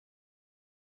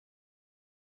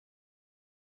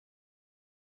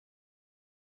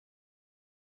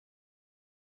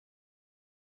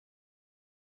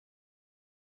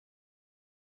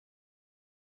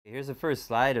Here's the first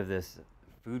slide of this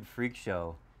food freak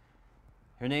show.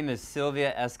 Her name is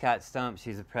Sylvia Escott Stump.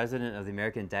 She's the president of the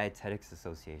American Dietetics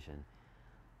Association.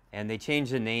 And they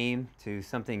changed the name to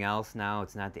something else now.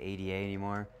 It's not the ADA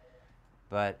anymore.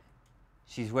 But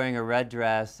she's wearing a red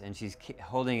dress and she's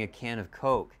holding a can of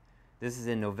Coke. This is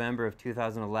in November of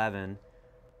 2011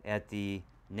 at the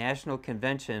National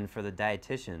Convention for the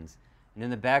Dietitians. And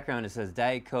in the background it says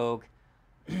Diet Coke,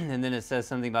 and then it says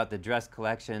something about the dress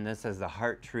collection. This says the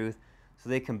Heart Truth. So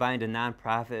they combined a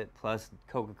nonprofit plus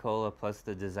Coca-Cola plus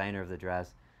the designer of the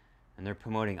dress, and they're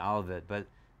promoting all of it. But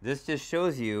this just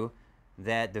shows you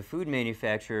that the food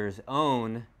manufacturers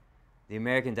own the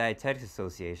American Dietetics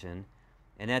Association,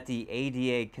 and at the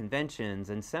ADA conventions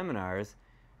and seminars,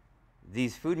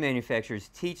 these food manufacturers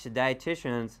teach the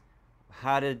dietitians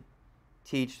how to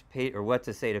teach or what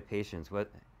to say to patients,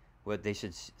 what they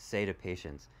should say to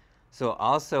patients. So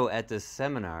also at this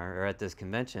seminar, or at this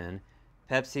convention,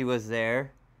 Pepsi was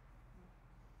there,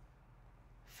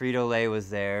 Frito-Lay was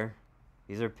there.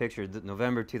 These are pictures,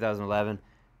 November 2011.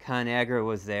 ConAgra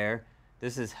was there.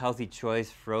 This is Healthy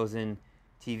Choice frozen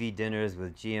TV dinners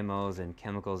with GMOs and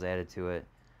chemicals added to it.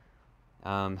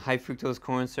 High fructose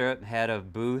corn syrup had a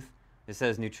booth. It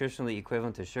says nutritionally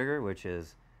equivalent to sugar, which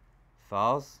is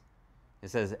false.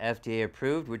 It says FDA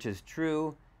approved, which is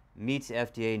true. Meets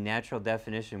FDA natural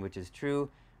definition, which is true.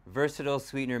 Versatile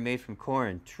sweetener made from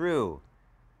corn, true.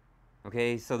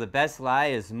 Okay, so the best lie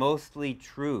is mostly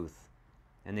truth,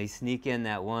 and they sneak in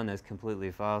that one that's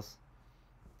completely false.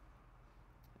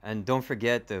 And don't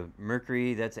forget the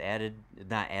mercury that's added,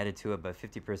 not added to it, but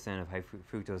 50% of high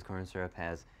fructose corn syrup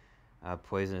has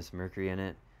poisonous mercury in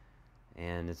it,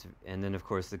 and then of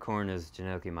course the corn is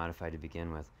genetically modified to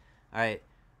begin with. All right.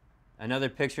 Another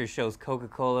picture shows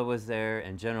Coca-Cola was there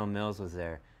and General Mills was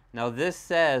there. Now this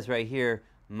says right here,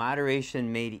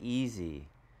 moderation made easy.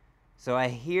 So I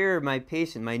hear my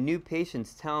new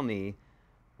patients tell me,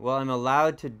 well, I'm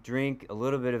allowed to drink a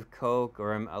little bit of Coke,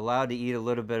 or I'm allowed to eat a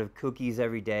little bit of cookies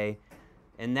every day.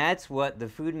 And that's what the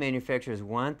food manufacturers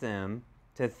want them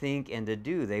to think and to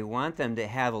do. They want them to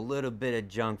have a little bit of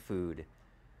junk food.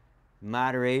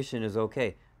 Moderation is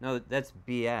okay. No, that's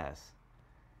BS.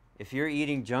 If you're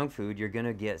eating junk food, you're going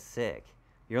to get sick.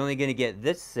 You're only going to get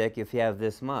this sick if you have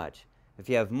this much. If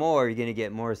you have more, you're going to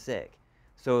get more sick.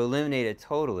 So eliminate it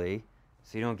totally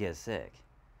so you don't get sick.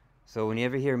 So when you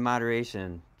ever hear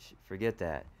moderation, forget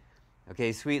that.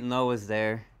 Okay, Sweet and Low was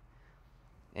there.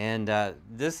 And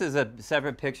this is a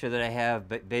separate picture that I have,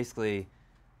 but basically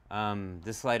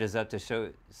this slide is up to show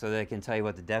so that I can tell you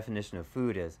what the definition of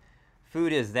food is.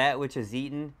 Food is that which is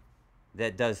eaten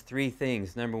that does three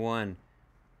things. Number one,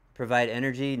 provide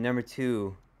energy. Number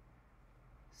two,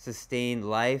 sustain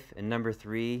life. And number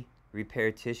three,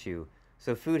 repair tissue.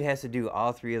 So food has to do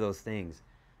all three of those things.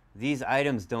 These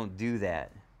items don't do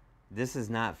that. This is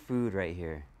not food right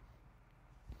here.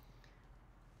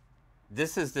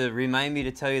 This is to remind me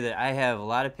to tell you that I have a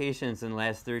lot of patients in the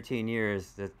last 13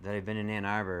 years that I've been in Ann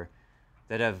Arbor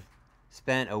that have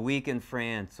spent a week in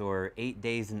France or 8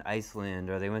 days in Iceland,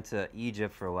 or they went to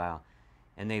Egypt for a while.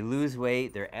 And they lose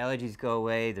weight, their allergies go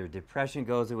away, their depression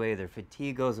goes away, their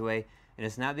fatigue goes away. And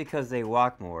it's not because they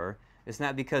walk more. It's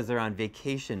not because they're on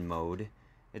vacation mode.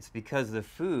 It's because the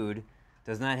food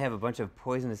does not have a bunch of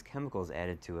poisonous chemicals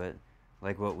added to it,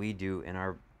 like what we do in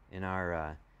our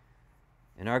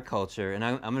culture. And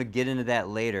I'm going to get into that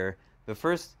later. But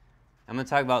first, I'm going to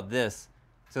talk about this.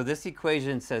 So this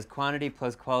equation says quantity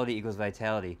plus quality equals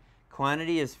vitality.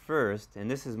 Quantity is first, and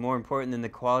this is more important than the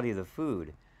quality of the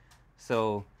food.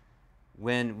 So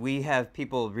when we have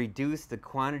people reduce the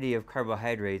quantity of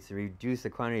carbohydrates, reduce the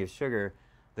quantity of sugar,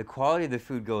 the quality of the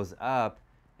food goes up,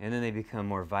 and then they become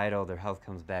more vital, their health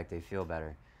comes back, they feel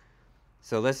better.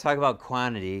 So let's talk about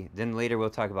quantity, then later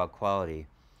we'll talk about quality.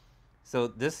 So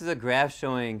this is a graph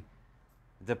showing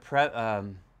how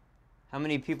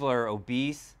many people are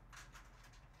obese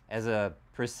as a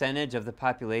percentage of the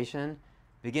population.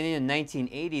 Beginning in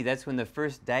 1980, that's when the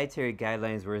first dietary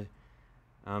guidelines were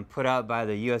put out by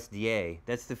the USDA.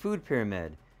 That's the food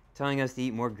pyramid, telling us to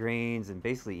eat more grains and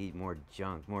basically eat more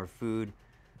junk, more food.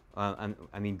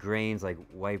 I mean grains like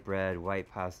white bread, white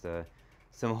pasta,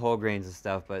 some whole grains and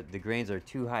stuff, but the grains are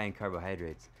too high in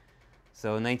carbohydrates.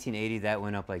 So in 1980, that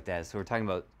went up like that. So we're talking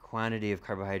about quantity of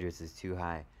carbohydrates is too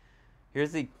high.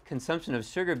 Here's the consumption of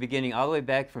sugar beginning all the way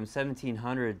back from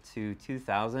 1700 to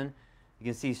 2000. You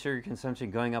can see sugar consumption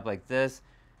going up like this.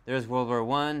 There's World War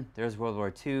I, there's World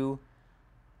War II,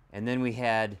 and then we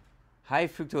had high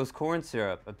fructose corn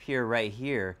syrup appear right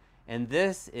here. And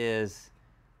this is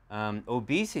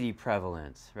obesity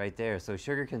prevalence right there. So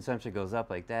sugar consumption goes up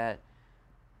like that,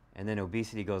 and then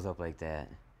obesity goes up like that.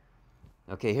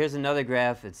 Okay, here's another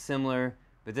graph. It's similar,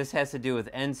 but this has to do with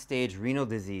end-stage renal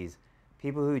disease,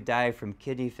 people who die from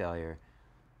kidney failure.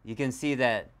 You can see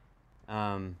that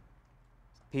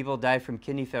people die from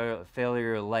kidney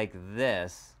failure like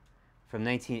this from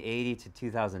 1980 to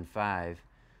 2005.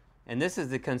 And this is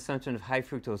the consumption of high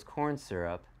fructose corn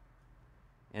syrup.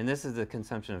 And this is the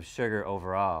consumption of sugar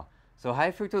overall. So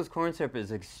high fructose corn syrup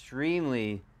is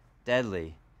extremely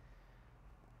deadly.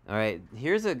 All right,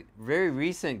 here's a very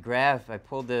recent graph. I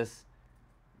pulled this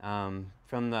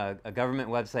from a government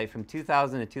website from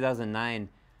 2000 to 2009.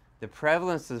 The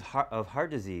prevalence of heart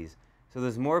disease. So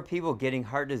there's more people getting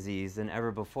heart disease than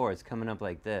ever before. It's coming up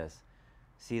like this.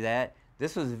 See that?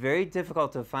 This was very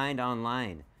difficult to find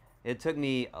online. It took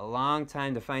me a long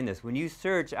time to find this. When you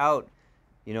search out,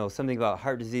 you know, something about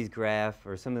heart disease graph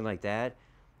or something like that,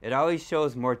 it always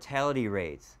shows mortality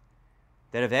rates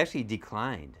that have actually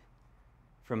declined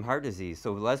from heart disease.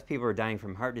 So less people are dying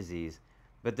from heart disease,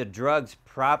 but the drugs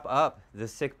prop up the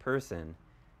sick person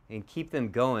and keep them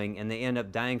going, and they end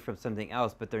up dying from something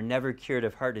else, but they're never cured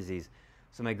of heart disease.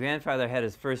 So my grandfather had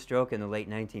his first stroke in the late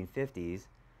 1950s,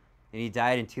 and he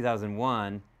died in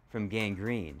 2001 from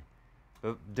gangrene.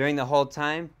 But during the whole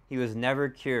time, he was never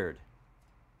cured.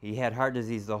 He had heart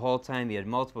disease the whole time. He had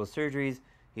multiple surgeries.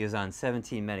 He was on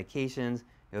 17 medications.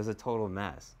 It was a total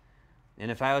mess. And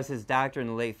if I was his doctor in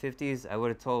the late 50s, I would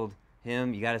have told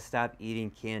him, you got to stop eating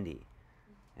candy.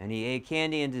 And he ate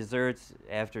candy and desserts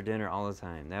after dinner all the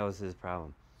time. That was his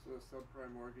problem. So does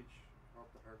subprime mortgage help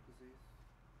the heart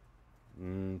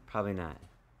disease? Probably not.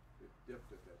 It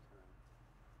dipped at that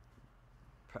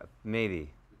time. Maybe.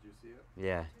 Did you see it?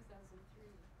 Yeah.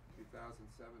 2003.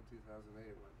 2007, 2008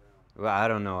 it went down. Well, I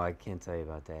don't know. I can't tell you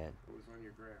about that. It was on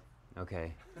your graph.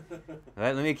 Okay. All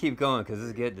right, let me keep going because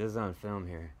this is on film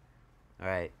here. All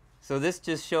right. So this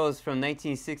just shows from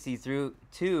 1960 through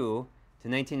to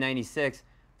 1996,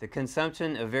 the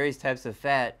consumption of various types of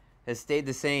fat has stayed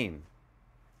the same.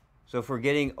 So if we're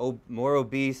getting more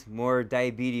obese, more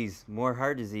diabetes, more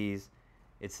heart disease,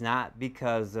 it's not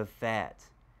because of fat.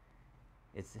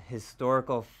 It's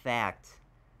historical fact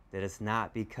that it's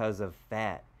not because of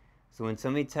fat. So when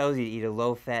somebody tells you to eat a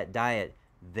low-fat diet,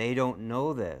 they don't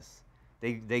know this.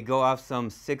 They go off some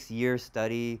 6-year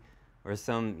study or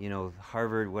some, you know,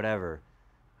 Harvard, whatever.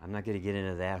 I'm not going to get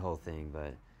into that whole thing,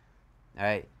 but all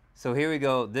right. So here we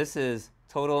go. This is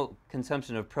total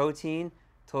consumption of protein,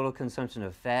 total consumption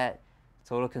of fat,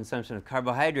 total consumption of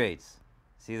carbohydrates.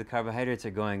 See, the carbohydrates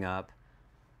are going up.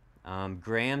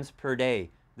 Grams per day.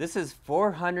 This is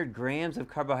 400 grams of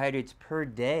carbohydrates per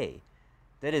day.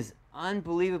 That is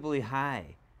unbelievably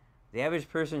high. The average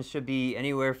person should be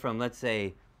anywhere from, let's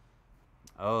say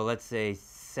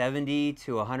 70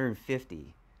 to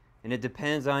 150. And it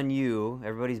depends on you.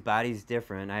 Everybody's body's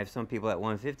different. I have some people at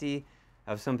 150. I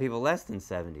have some people less than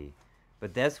 70.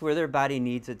 But that's where their body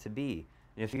needs it to be.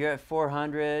 And if you're at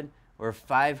 400 or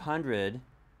 500,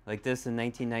 like this in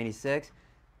 1996,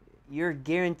 you're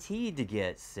guaranteed to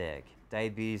get sick.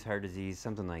 Diabetes, heart disease,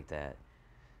 something like that.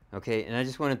 Okay, and I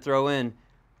just want to throw in,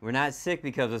 we're not sick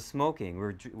because of smoking.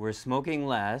 We're smoking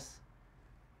less.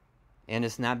 And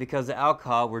it's not because of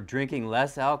alcohol. We're drinking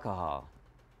less alcohol.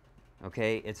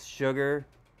 Okay, it's sugar,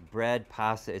 bread,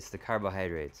 pasta. It's the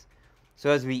carbohydrates. So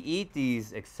as we eat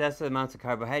these excessive amounts of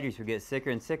carbohydrates, we get sicker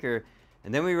and sicker.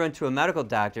 And then we run to a medical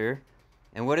doctor.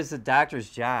 And what is the doctor's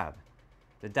job?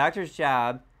 The doctor's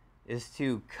job is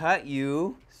to cut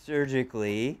you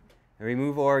surgically and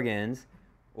remove organs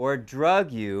or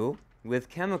drug you with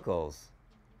chemicals.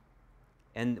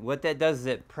 And what that does is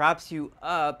it props you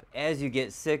up as you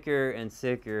get sicker and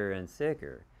sicker and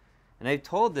sicker. And I've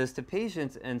told this to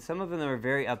patients, and some of them are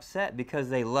very upset because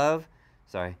they love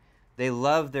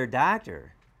their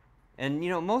doctor. And, you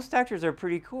know, most doctors are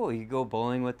pretty cool. You go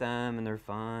bowling with them, and they're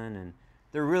fun, and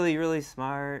they're really, really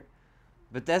smart.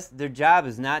 But their job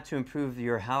is not to improve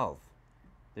your health.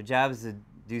 Their job is to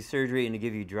do surgery and to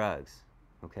give you drugs,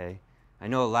 okay? I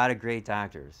know a lot of great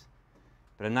doctors,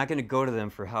 but I'm not going to go to them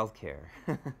for health care.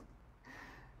 All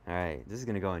right, this is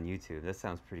going to go on YouTube. That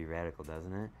sounds pretty radical,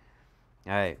 doesn't it?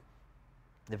 All right.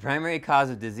 The primary cause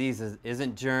of disease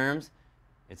isn't germs,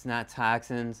 it's not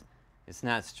toxins, it's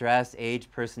not stress, age,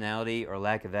 personality, or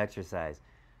lack of exercise.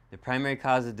 The primary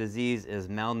cause of disease is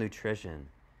malnutrition.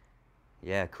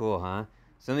 Yeah, cool, huh?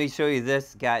 So let me show you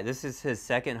this guy. This is his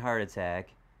second heart attack.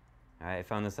 All right, I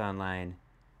found this online.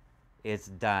 It's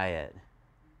diet.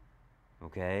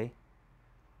 Okay?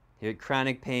 Here,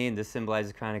 chronic pain. This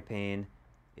symbolizes chronic pain.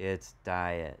 It's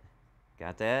diet.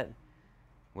 Got that?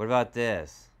 What about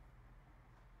this?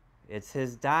 It's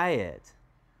his diet.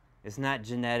 It's not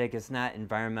genetic. It's not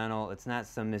environmental. It's not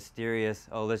some mysterious,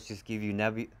 oh, let's just give you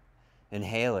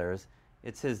inhalers.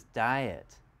 It's his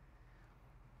diet.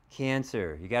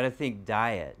 Cancer, you got to think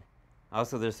diet.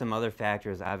 Also, there's some other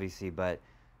factors, obviously, but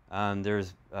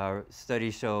there's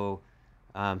studies show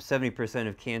 70%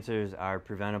 of cancers are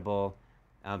preventable.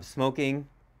 Smoking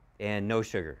and no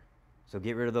sugar. So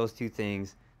get rid of those two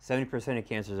things. 70% of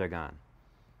cancers are gone.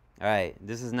 All right,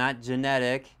 this is not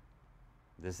genetic.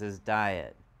 This is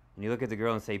diet. And you look at the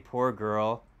girl and say, poor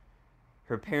girl,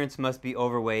 her parents must be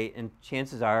overweight, and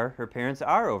chances are her parents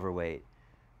are overweight.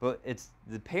 But it's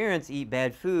the parents eat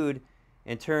bad food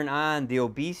and turn on the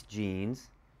obese genes,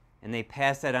 and they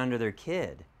pass that on to their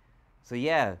kid. So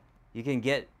yeah, you can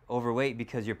get overweight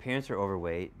because your parents are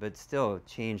overweight, but still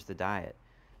change the diet.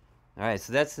 All right,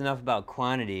 so that's enough about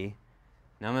quantity.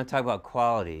 Now I'm going to talk about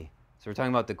quality. So we're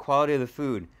talking about the quality of the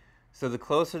food. So the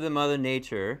closer to Mother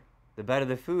Nature, the better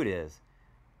the food is.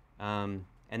 And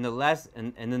then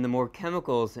the more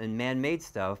chemicals and man-made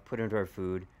stuff put into our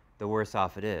food, the worse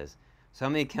off it is. So how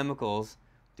many chemicals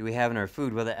do we have in our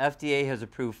food? Well, the FDA has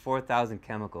approved 4,000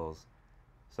 chemicals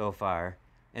so far.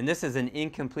 And this is an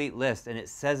incomplete list, and it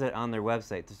says it on their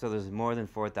website. So there's more than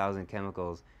 4,000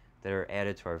 chemicals that are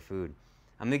added to our food.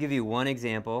 I'm going to give you one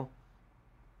example.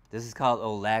 This is called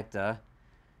Olacta.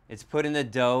 It's put in the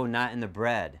dough, not in the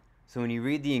bread. So when you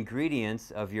read the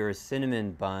ingredients of your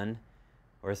cinnamon bun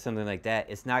or something like that,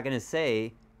 it's not going to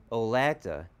say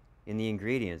Olacta in the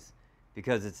ingredients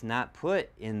because it's not put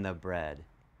in the bread.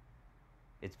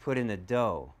 It's put in the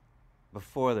dough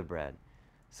before the bread.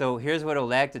 So here's what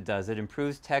Olacta does. It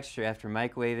improves texture after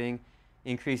microwaving,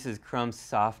 increases crumb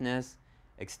softness,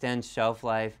 extends shelf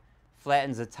life,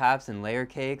 flattens the tops in layer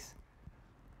cakes,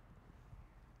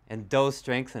 and dough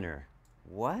strengthener.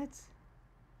 What?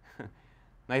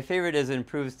 My favorite is it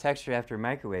improves texture after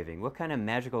microwaving. What kind of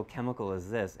magical chemical is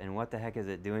this, and what the heck is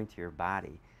it doing to your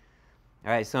body?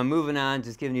 All right, so I'm moving on,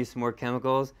 just giving you some more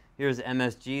chemicals. Here's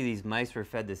MSG. These mice were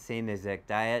fed the same exact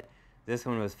diet. This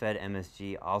one was fed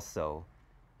MSG also,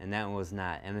 and that one was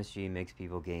not. MSG makes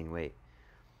people gain weight.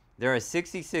 There are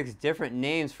 66 different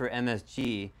names for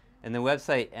MSG, and the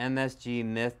website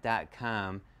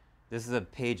msgmyth.com. This is a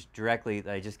page directly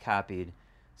that I just copied.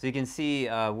 So you can see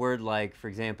a word like, for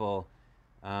example,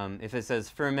 if it says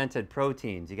fermented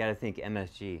proteins, you got to think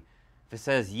MSG. If it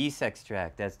says yeast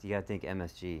extract, you got to think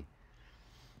MSG.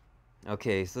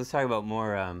 Okay, so let's talk about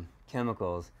more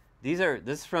chemicals. This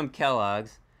is from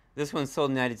Kellogg's. This one's sold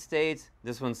in the United States.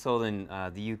 This one's sold in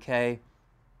the UK.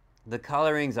 The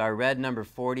colorings are red number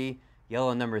 40,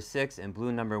 yellow number 6, and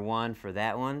blue number 1 for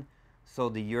that one.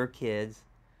 Sold to your kids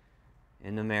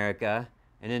in America.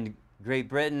 And in Great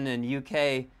Britain and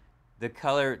UK,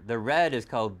 the red is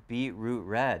called beetroot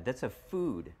red. That's a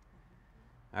food.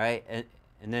 All right,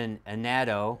 and then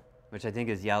annatto, which I think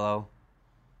is yellow.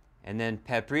 And then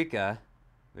paprika,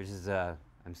 which is, I'm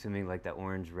assuming like that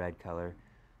orange-red color.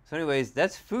 So anyways,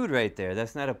 that's food right there.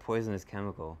 That's not a poisonous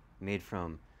chemical made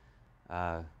from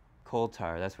coal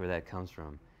tar. That's where that comes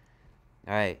from.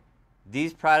 All right,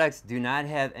 these products do not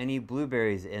have any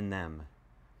blueberries in them.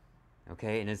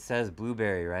 Okay, and it says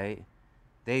blueberry, right?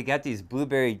 They got these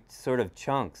blueberry sort of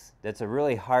chunks. That's a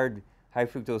really hard high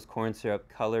fructose corn syrup,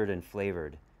 colored and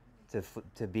flavored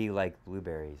to be like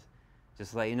blueberries.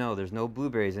 Just to let you know, there's no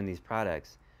blueberries in these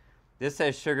products. This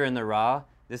says sugar in the raw.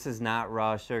 This is not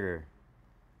raw sugar.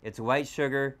 It's white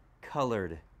sugar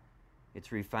colored.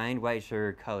 It's refined white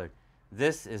sugar colored.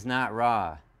 This is not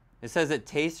raw. It says it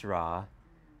tastes raw.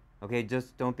 Okay,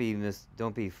 just don't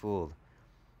be fooled.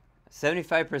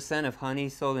 75% of honey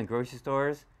sold in grocery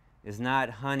stores is not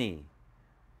honey.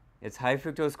 It's high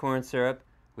fructose corn syrup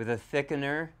with a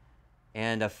thickener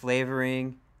and a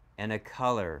flavoring and a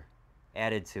color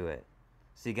added to it.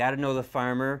 So you got to know the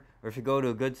farmer, or if you go to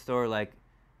a good store like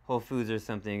Whole Foods or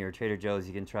something, or Trader Joe's,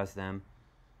 you can trust them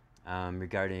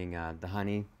regarding the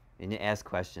honey, and you ask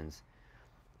questions.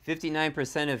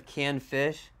 59% of canned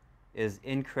fish is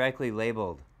incorrectly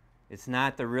labeled. It's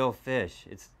not the real fish.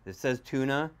 It says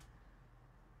tuna.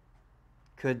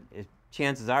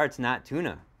 Chances are it's not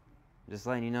tuna. Just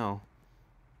letting you know.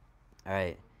 All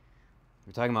right.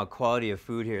 We're talking about quality of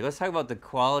food here. Let's talk about the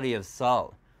quality of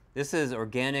salt. This is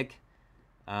organic.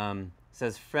 It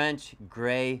says French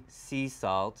gray sea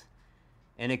salt.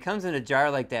 And it comes in a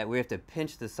jar like that. We have to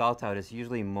pinch the salt out. It's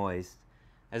usually moist,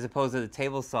 as opposed to the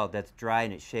table salt that's dry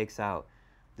and it shakes out.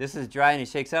 This is dry and it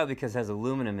shakes out because it has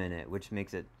aluminum in it, which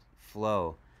makes it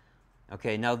flow.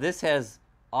 Okay, now this has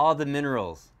all the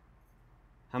minerals.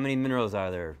 How many minerals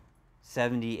are there?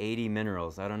 70, 80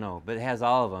 minerals. I don't know, but it has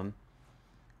all of them.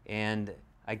 And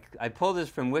I pulled this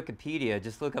from Wikipedia.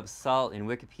 Just look up salt in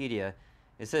Wikipedia.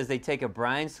 It says they take a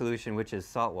brine solution, which is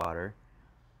salt water,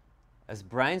 A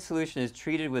brine solution is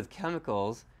treated with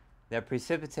chemicals that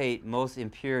precipitate most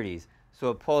impurities.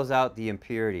 So it pulls out the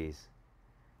impurities.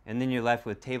 And then you're left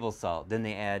with table salt. Then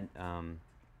they add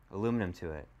aluminum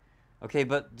to it. Okay,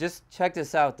 but just check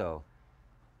this out though.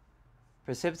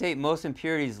 Precipitate most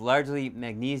impurities, largely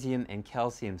magnesium and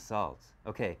calcium salts.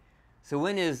 Okay, so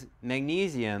when is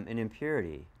magnesium an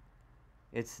impurity?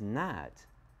 It's not.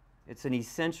 It's an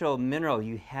essential mineral.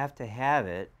 You have to have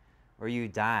it or you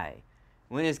die.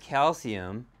 When is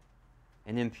calcium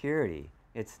an impurity?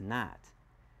 It's not.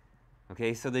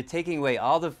 Okay, so they're taking away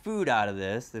all the food out of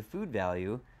this, the food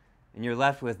value, and you're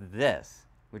left with this,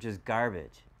 which is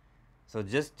garbage. So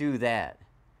just do that.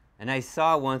 And I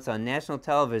saw once on national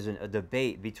television a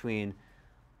debate between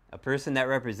a person that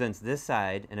represents this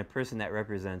side and a person that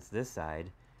represents this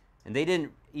side. And they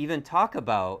didn't even talk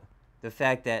about the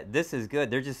fact that this is good.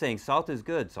 They're just saying salt is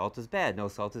good, salt is bad, no,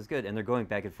 salt is good. And they're going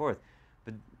back and forth.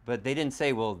 But they didn't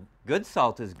say, well, good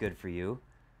salt is good for you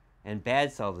and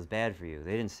bad salt is bad for you.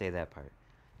 They didn't say that part.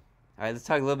 All right, let's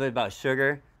talk a little bit about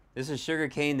sugar. This is sugar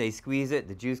cane. They squeeze it,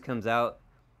 the juice comes out,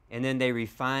 and then they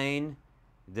refine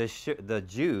the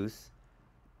juice,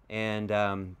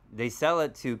 and they sell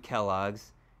it to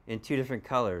Kellogg's in 2 different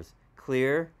colors,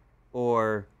 clear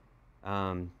or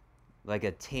like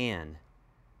a tan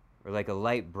or like a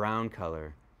light brown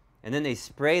color. And then they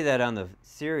spray that on the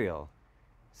cereal.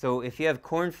 So if you have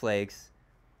cornflakes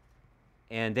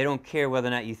and they don't care whether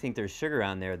or not you think there's sugar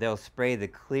on there, they'll spray the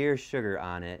clear sugar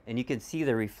on it, and you can see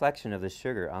the reflection of the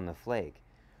sugar on the flake.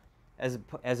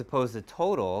 As opposed to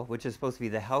Total, which is supposed to be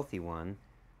the healthy one,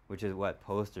 which is what,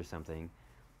 Post or something,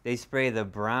 they spray the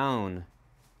brown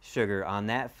sugar on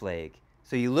that flake.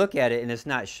 So you look at it and it's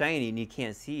not shiny and you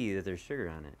can't see that there's sugar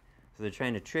on it. So they're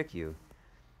trying to trick you.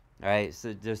 All right,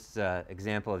 so just an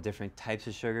example of different types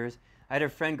of sugars. I had a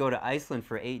friend go to Iceland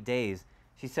for 8 days.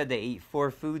 She said they eat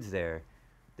 4 foods there.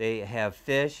 They have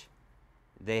fish,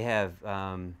 they have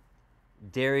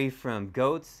dairy from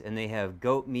goats, and they have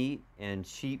goat meat and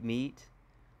sheep meat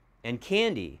and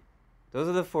candy. Those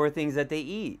are the 4 things that they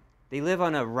eat. They live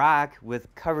on a rock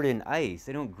covered in ice.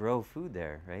 They don't grow food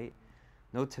there, right?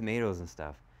 No tomatoes and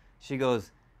stuff. She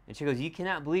goes, you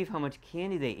cannot believe how much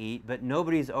candy they eat, but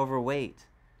nobody's overweight.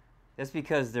 That's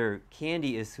because their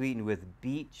candy is sweetened with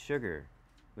beet sugar,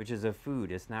 which is a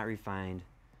food. It's not refined.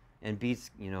 And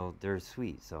beets, they're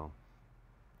sweet. So,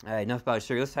 all right, enough about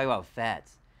sugar. Let's talk about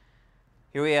fats.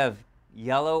 Here we have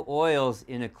yellow oils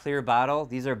in a clear bottle.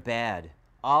 These are bad.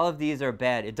 All of these are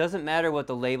bad. It doesn't matter what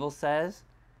the label says.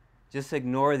 Just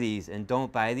ignore these and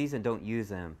don't buy these and don't use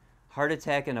them. Heart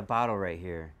attack in a bottle right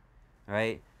here. All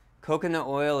right? Coconut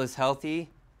oil is healthy.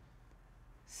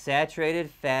 Saturated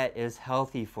fat is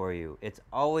healthy for you. It's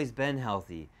always been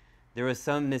healthy. There was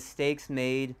some mistakes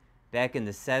made back in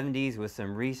the 70s with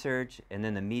some research, and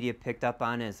then the media picked up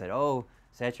on it and said, oh,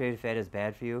 saturated fat is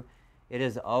bad for you. It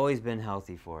has always been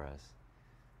healthy for us.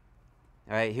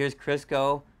 All right, here's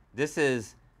Crisco. This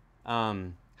is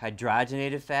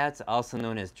hydrogenated fats, also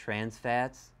known as trans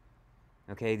fats.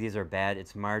 Okay, these are bad.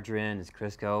 It's margarine, it's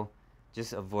Crisco.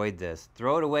 Just avoid this.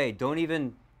 Throw it away. Don't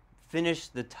even finish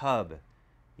the tub.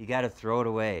 You got to throw it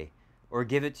away or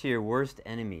give it to your worst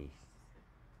enemy.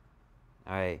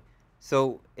 All right.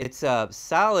 So it's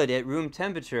solid at room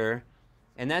temperature,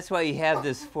 and that's why you have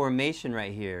this formation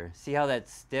right here. See how that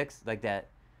sticks like that?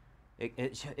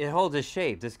 It holds a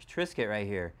shape. This Triscuit right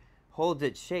here holds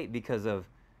its shape because of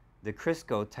the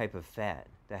Crisco type of fat,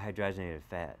 the hydrogenated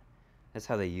fat. That's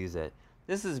how they use it.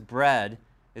 This is bread.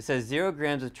 It says 0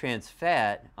 grams of trans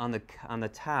fat on the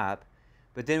top,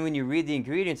 but then when you read the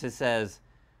ingredients, it says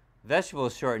vegetable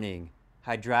shortening,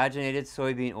 hydrogenated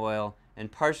soybean oil, and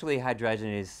partially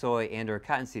hydrogenated soy and or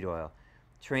cottonseed oil.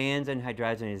 Trans and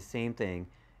hydrogenated is the same thing.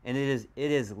 And it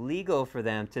is legal for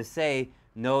them to say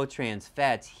no trans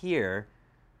fats here,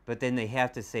 but then they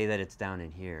have to say that it's down in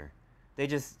here.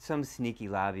 Some sneaky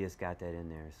lobbyist got that in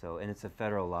there. So, and it's a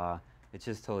federal law. It's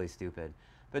just totally stupid.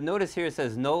 But notice here it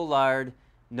says no lard,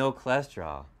 no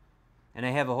cholesterol. And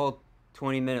I have a whole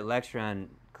 20-minute lecture on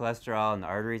cholesterol and the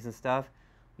arteries and stuff.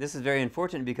 This is very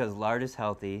unfortunate because lard is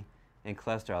healthy and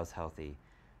cholesterol is healthy.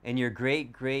 And your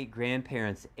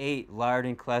great-great-grandparents ate lard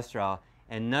and cholesterol,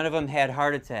 and none of them had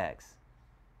heart attacks.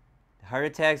 Heart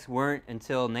attacks weren't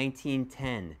until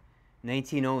 1910,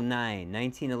 1909,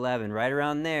 1911. Right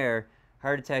around there,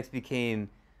 heart attacks became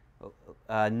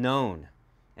known.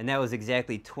 And that was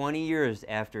exactly 20 years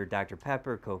after Dr.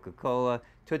 Pepper, Coca-Cola,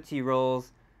 Tootsie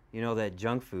Rolls, that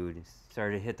junk food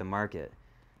started to hit the market.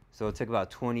 So it took about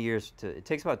 20 years it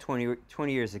takes about 20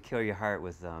 years to kill your heart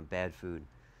with bad food.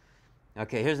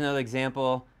 Okay, here's another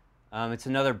example. It's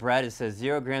another bread. It says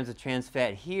 0 grams of trans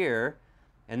fat here,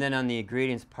 And then on the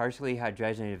ingredients, partially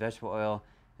hydrogenated vegetable oil,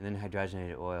 and then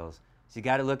hydrogenated oils. So you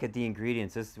got to look at the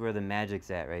ingredients. This is where the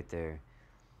magic's at right there.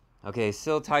 Okay,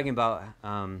 still talking about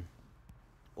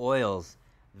oils.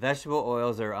 Vegetable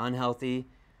oils are unhealthy,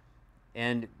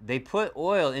 and they put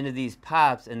oil into these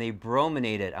pops and they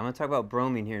brominate it. I'm going to talk about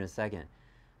bromine here in a second.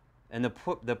 And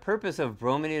the purpose of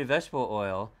brominated vegetable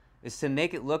oil is to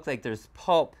make it look like there's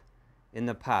pulp in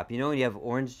the pop. You know when you have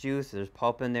orange juice, there's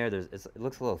pulp in there, it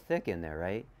looks a little thick in there,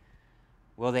 right?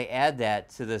 Well, they add that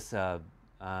to this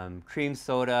cream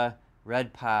soda,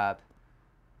 Red Pop,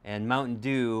 and Mountain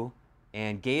Dew,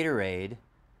 and Gatorade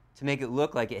to make it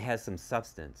look like it has some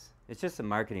substance. It's just a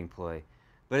marketing ploy.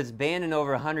 But it's banned in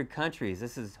over 100 countries.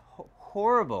 This is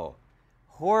horrible.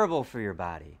 Horrible for your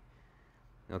body.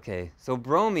 Okay, so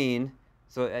bromine,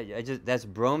 so that's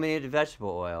brominated vegetable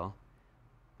oil.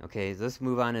 Okay, let's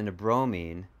move on into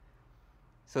bromine.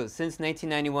 So since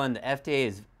 1991, the FDA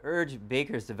has urged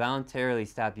bakers to voluntarily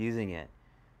stop using it.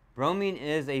 Bromine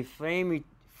is a flame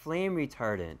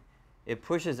retardant. It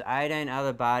pushes iodine out of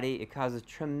the body. It causes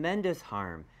tremendous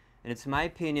harm. And it's my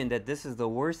opinion that this is the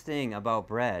worst thing about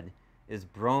bread is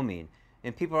bromine.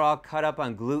 And people are all caught up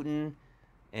on gluten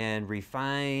and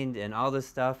refined and all this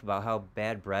stuff about how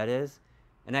bad bread is.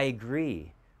 And I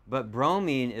agree. But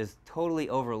bromine is totally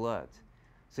overlooked.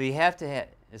 So you have to have,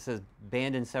 it says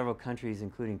banned in several countries,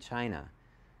 including China.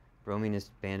 Bromine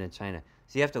is banned in China.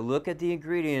 So you have to look at the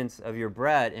ingredients of your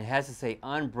bread, and it has to say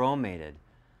unbromated.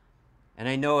 And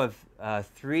I know of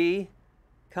 3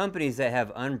 companies that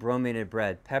have unbromated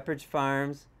bread. Pepperidge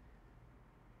Farms,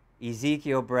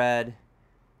 Ezekiel Bread,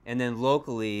 and then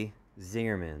locally,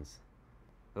 Zingerman's.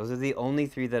 Those are the only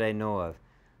 3 that I know of.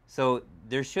 So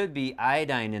there should be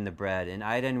iodine in the bread, and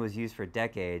iodine was used for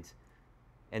decades.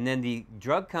 And then the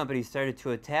drug companies started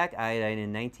to attack iodine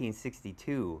in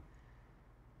 1962.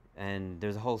 And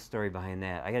there's a whole story behind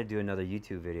that. I got to do another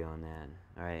YouTube video on that.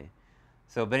 All right.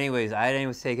 So, but anyways, iodine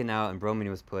was taken out and bromine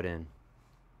was put in.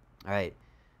 All right.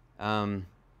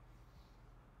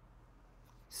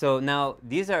 So now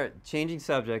these are changing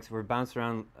subjects. We're bouncing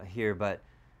around here, but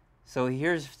so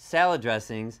here's salad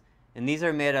dressings, and these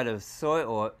are made out of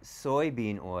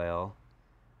soybean oil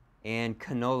and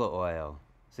canola oil.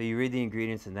 So you read the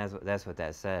ingredients, and that's what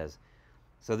that says.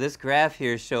 So this graph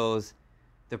here shows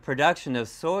the production of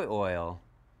soy oil.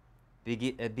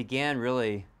 It began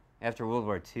really after World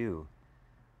War II.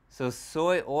 So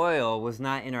soy oil was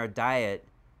not in our diet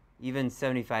even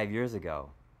 75 years ago.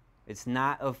 It's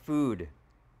not a food.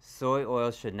 Soy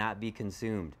oil should not be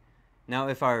consumed. Now,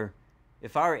 if our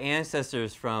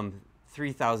ancestors from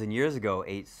 3,000 years ago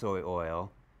ate soy oil,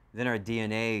 then our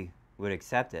DNA would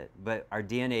accept it. But our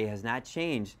DNA has not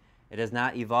changed. It has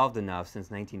not evolved enough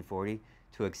since 1940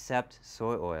 to accept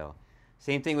soy oil.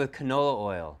 Same thing with canola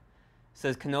oil. It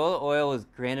says canola oil was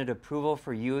granted approval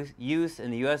for use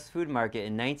in the U.S. food market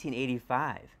in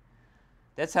 1985.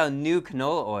 That's how new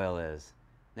canola oil is.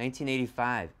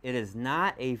 1985. It is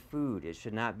not a food. It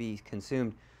should not be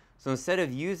consumed. So instead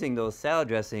of using those salad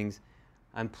dressings,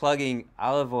 I'm plugging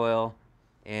olive oil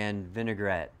and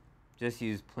vinaigrette. Just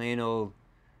use plain old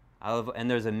olive oil.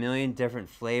 And there's a million different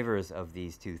flavors of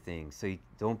these 2 things. So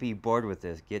don't be bored with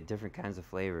this. Get different kinds of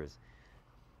flavors.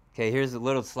 Okay, here's a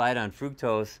little slide on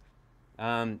fructose.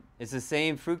 It's the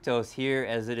same fructose here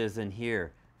as it is in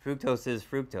here. Fructose is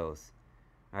fructose.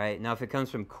 All right, now if it comes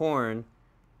from corn,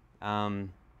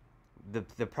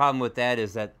 the problem with that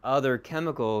is that other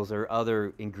chemicals or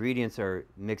other ingredients are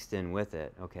mixed in with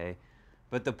it, okay?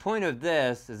 But the point of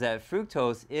this is that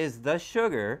fructose is the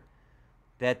sugar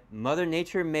that Mother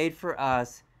Nature made for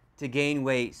us to gain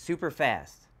weight super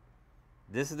fast.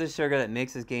 This is the sugar that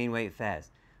makes us gain weight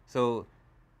fast. So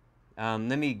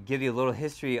let me give you a little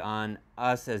history on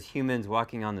us as humans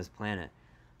walking on this planet.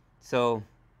 So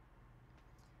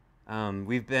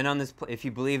we've been on this, if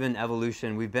you believe in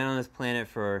evolution, we've been on this planet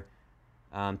for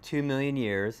 2 million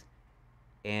years,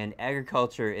 and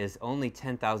agriculture is only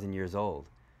 10,000 years old.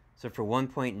 So for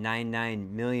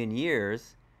 1.99 million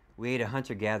years, we ate a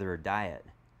hunter-gatherer diet.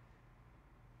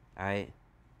 All right?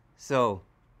 So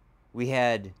we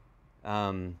had,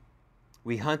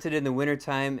 we hunted in the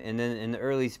wintertime, and then in the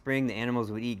early spring, the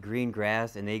animals would eat green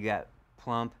grass, and they got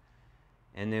plump,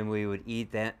 and then we would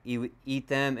eat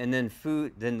them, and then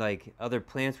food, then like other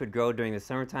plants would grow during the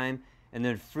summertime, and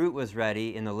then fruit was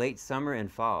ready in the late summer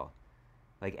and fall,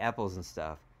 like apples and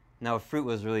stuff. Now, if fruit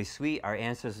was really sweet, our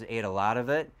ancestors ate a lot of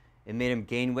it. It made them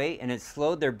gain weight, and it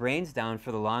slowed their brains down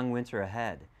for the long winter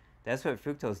ahead. That's what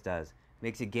fructose does.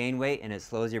 Makes you gain weight, and it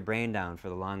slows your brain down for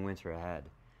the long winter ahead.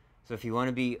 So if you want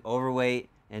to be overweight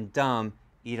and dumb,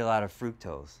 eat a lot of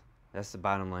fructose. That's the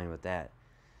bottom line with that.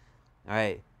 All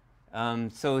right.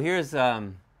 So here's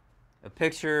a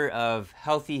picture of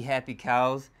healthy, happy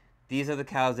cows. These are the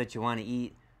cows that you want to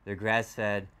eat. They're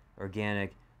grass-fed,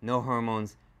 organic, no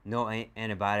hormones, no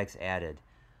antibiotics added.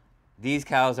 These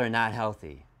cows are not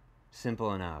healthy.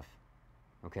 Simple enough.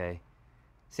 Okay?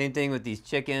 Same thing with these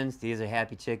chickens. These are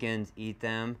happy chickens. Eat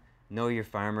them. Know your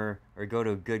farmer, or go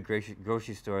to a good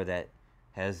grocery store that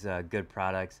has good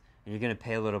products, and you're going to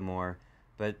pay a little more.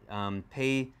 But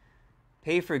pay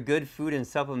for good food and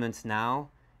supplements now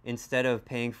instead of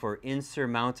paying for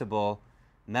insurmountable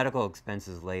medical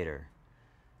expenses later.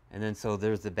 And then so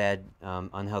there's the bad,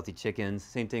 unhealthy chickens.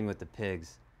 Same thing with the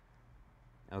pigs.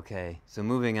 Okay, so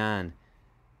moving on.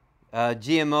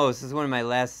 GMOs, this is one of my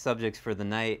last subjects for the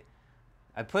night.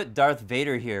 I put Darth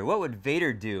Vader here. What would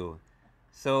Vader do?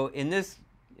 So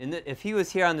if he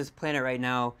was here on this planet right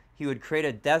now, he would create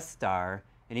a Death Star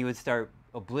and he would start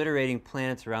obliterating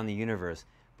planets around the universe.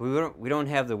 But we don't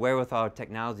have the wherewithal or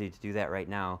technology to do that right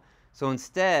now. So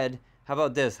instead, how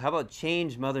about this? How about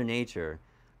change Mother Nature?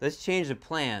 Let's change the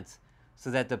plants so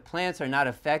that the plants are not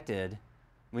affected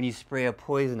when you spray a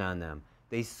poison on them.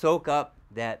 They soak up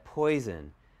that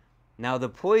poison. Now the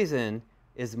poison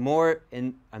is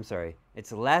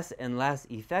it's less and less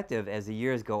effective as the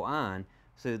years go on,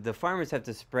 so the farmers have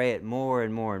to spray it more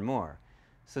and more and more.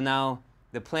 So now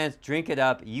the plants drink it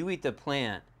up, you eat the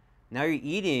plant, now you're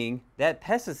eating that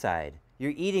pesticide.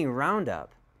 You're eating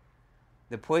Roundup.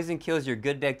 The poison kills your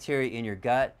good bacteria in your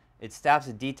gut. It stops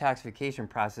the detoxification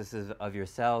processes of your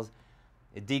cells.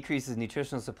 It decreases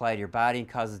nutritional supply to your body and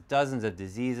causes dozens of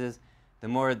diseases. The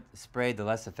more sprayed, the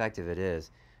less effective it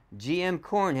is. GM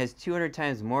corn has 200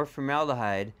 times more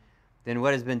formaldehyde than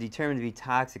what has been determined to be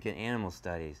toxic in animal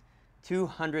studies.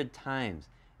 200 times.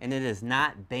 And it is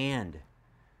not banned.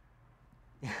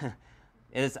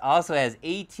 It also has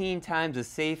 18 times the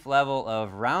safe level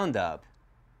of Roundup,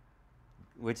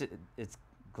 which it's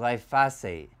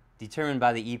glyphosate, determined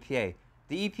by the EPA.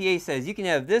 The EPA says you can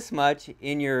have this much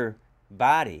in your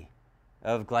body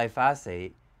of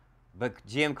glyphosate, but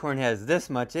GM corn has this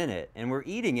much in it, and we're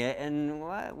eating it, and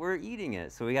we're eating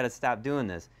it, so we got to stop doing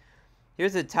this.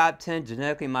 Here's the top 10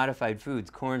 genetically modified foods.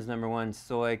 Corn's number 1,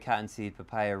 soy, cottonseed,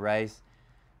 papaya, rice,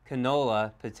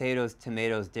 canola, potatoes,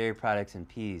 tomatoes, dairy products, and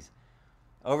peas.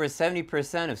 Over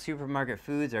 70% of supermarket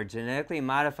foods are genetically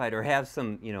modified or have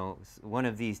some, one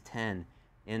of these 10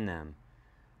 in them.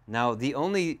 Now, the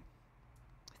only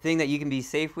thing that you can be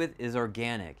safe with is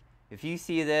organic. If you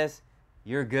see this,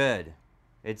 you're good.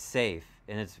 It's safe,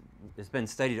 and it's been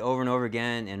studied over and over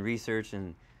again, and research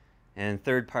and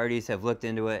third parties have looked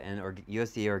into it, and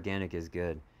USDA organic is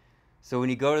good. So when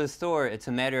you go to the store, it's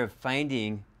a matter of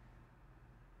finding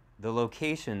the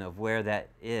location of where that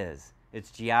is. It's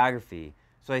geography.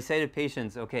 So I say to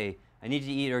patients, okay, I need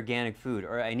you to eat organic food,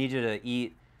 or I need you to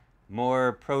eat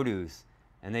more produce.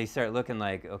 And they start looking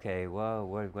like, okay, well,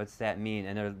 what's that mean?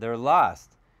 And they're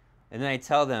lost. And then I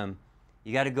tell them,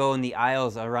 you got to go in the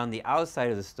aisles around the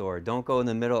outside of the store. Don't go in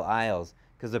the middle aisles,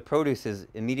 because the produce is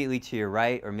immediately to your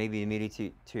right or maybe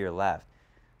immediately to your left.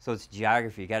 So it's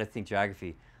geography. You got to think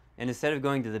geography. And instead of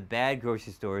going to the bad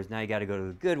grocery stores, now you got to go to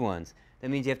the good ones.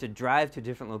 That means you have to drive to a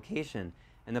different location.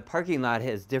 And the parking lot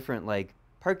has different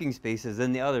parking spaces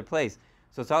than the other place.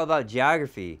 So it's all about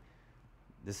geography.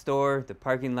 The store, the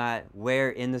parking lot,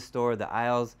 where in the store, the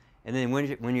aisles. And then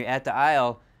when you're at the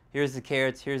aisle, here's the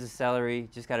carrots, here's the celery.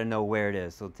 Just got to know where it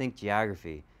is. So think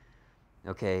geography.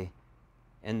 Okay.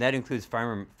 And that includes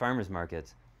farmers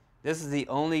markets. This is the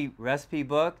only recipe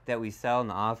book that we sell in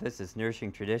the office. It's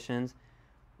Nourishing Traditions.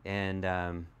 And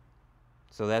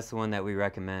so that's the one that we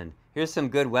recommend. Here's some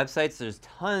good websites. There's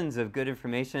tons of good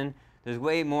information. There's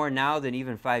way more now than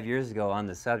even 5 years ago on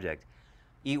the subject.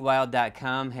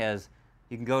 Eatwild.com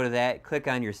you can go to that, click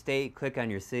on your state, click on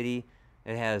your city.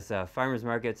 It has farmers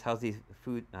markets, healthy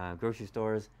food, grocery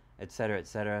stores, etc.,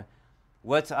 etc.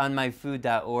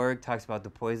 Whatsonmyfood.org talks about the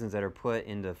poisons that are put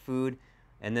into food,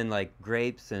 and then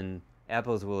grapes and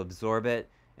apples will absorb it.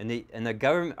 And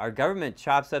our government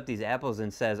chops up these apples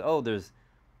and says, oh, there's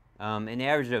an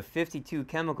average of 52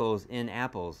 chemicals in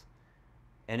apples,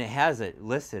 and it has it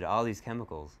listed, all these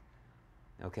chemicals.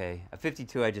 Okay,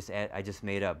 52 I just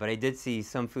made up, but I did see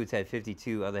some foods had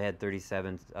 52, others had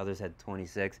 37, others had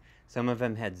 26, some of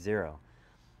them had 0.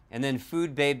 And then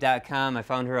foodbabe.com, I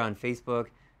found her on Facebook,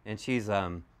 and she's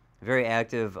very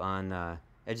active on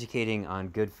educating on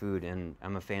good food, and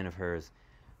I'm a fan of hers.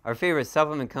 Our favorite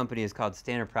supplement company is called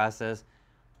Standard Process.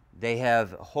 They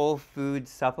have whole food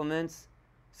supplements.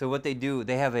 So what they do,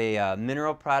 they have a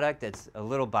mineral product that's a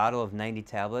little bottle of 90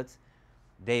 tablets.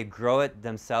 They grow it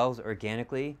themselves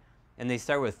organically, and they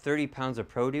start with 30 pounds of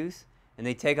produce, and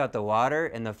they take out the water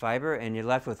and the fiber, and you're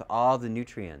left with all the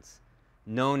nutrients,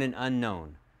 known and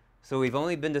unknown. So we've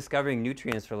only been discovering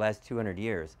nutrients for the last 200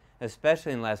 years,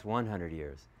 especially in the last 100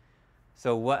 years.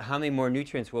 So how many more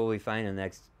nutrients will we find in the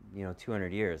next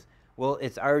 200 years? Well,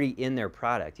 it's already in their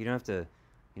product. You don't have to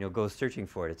go searching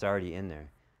for it. It's already in there.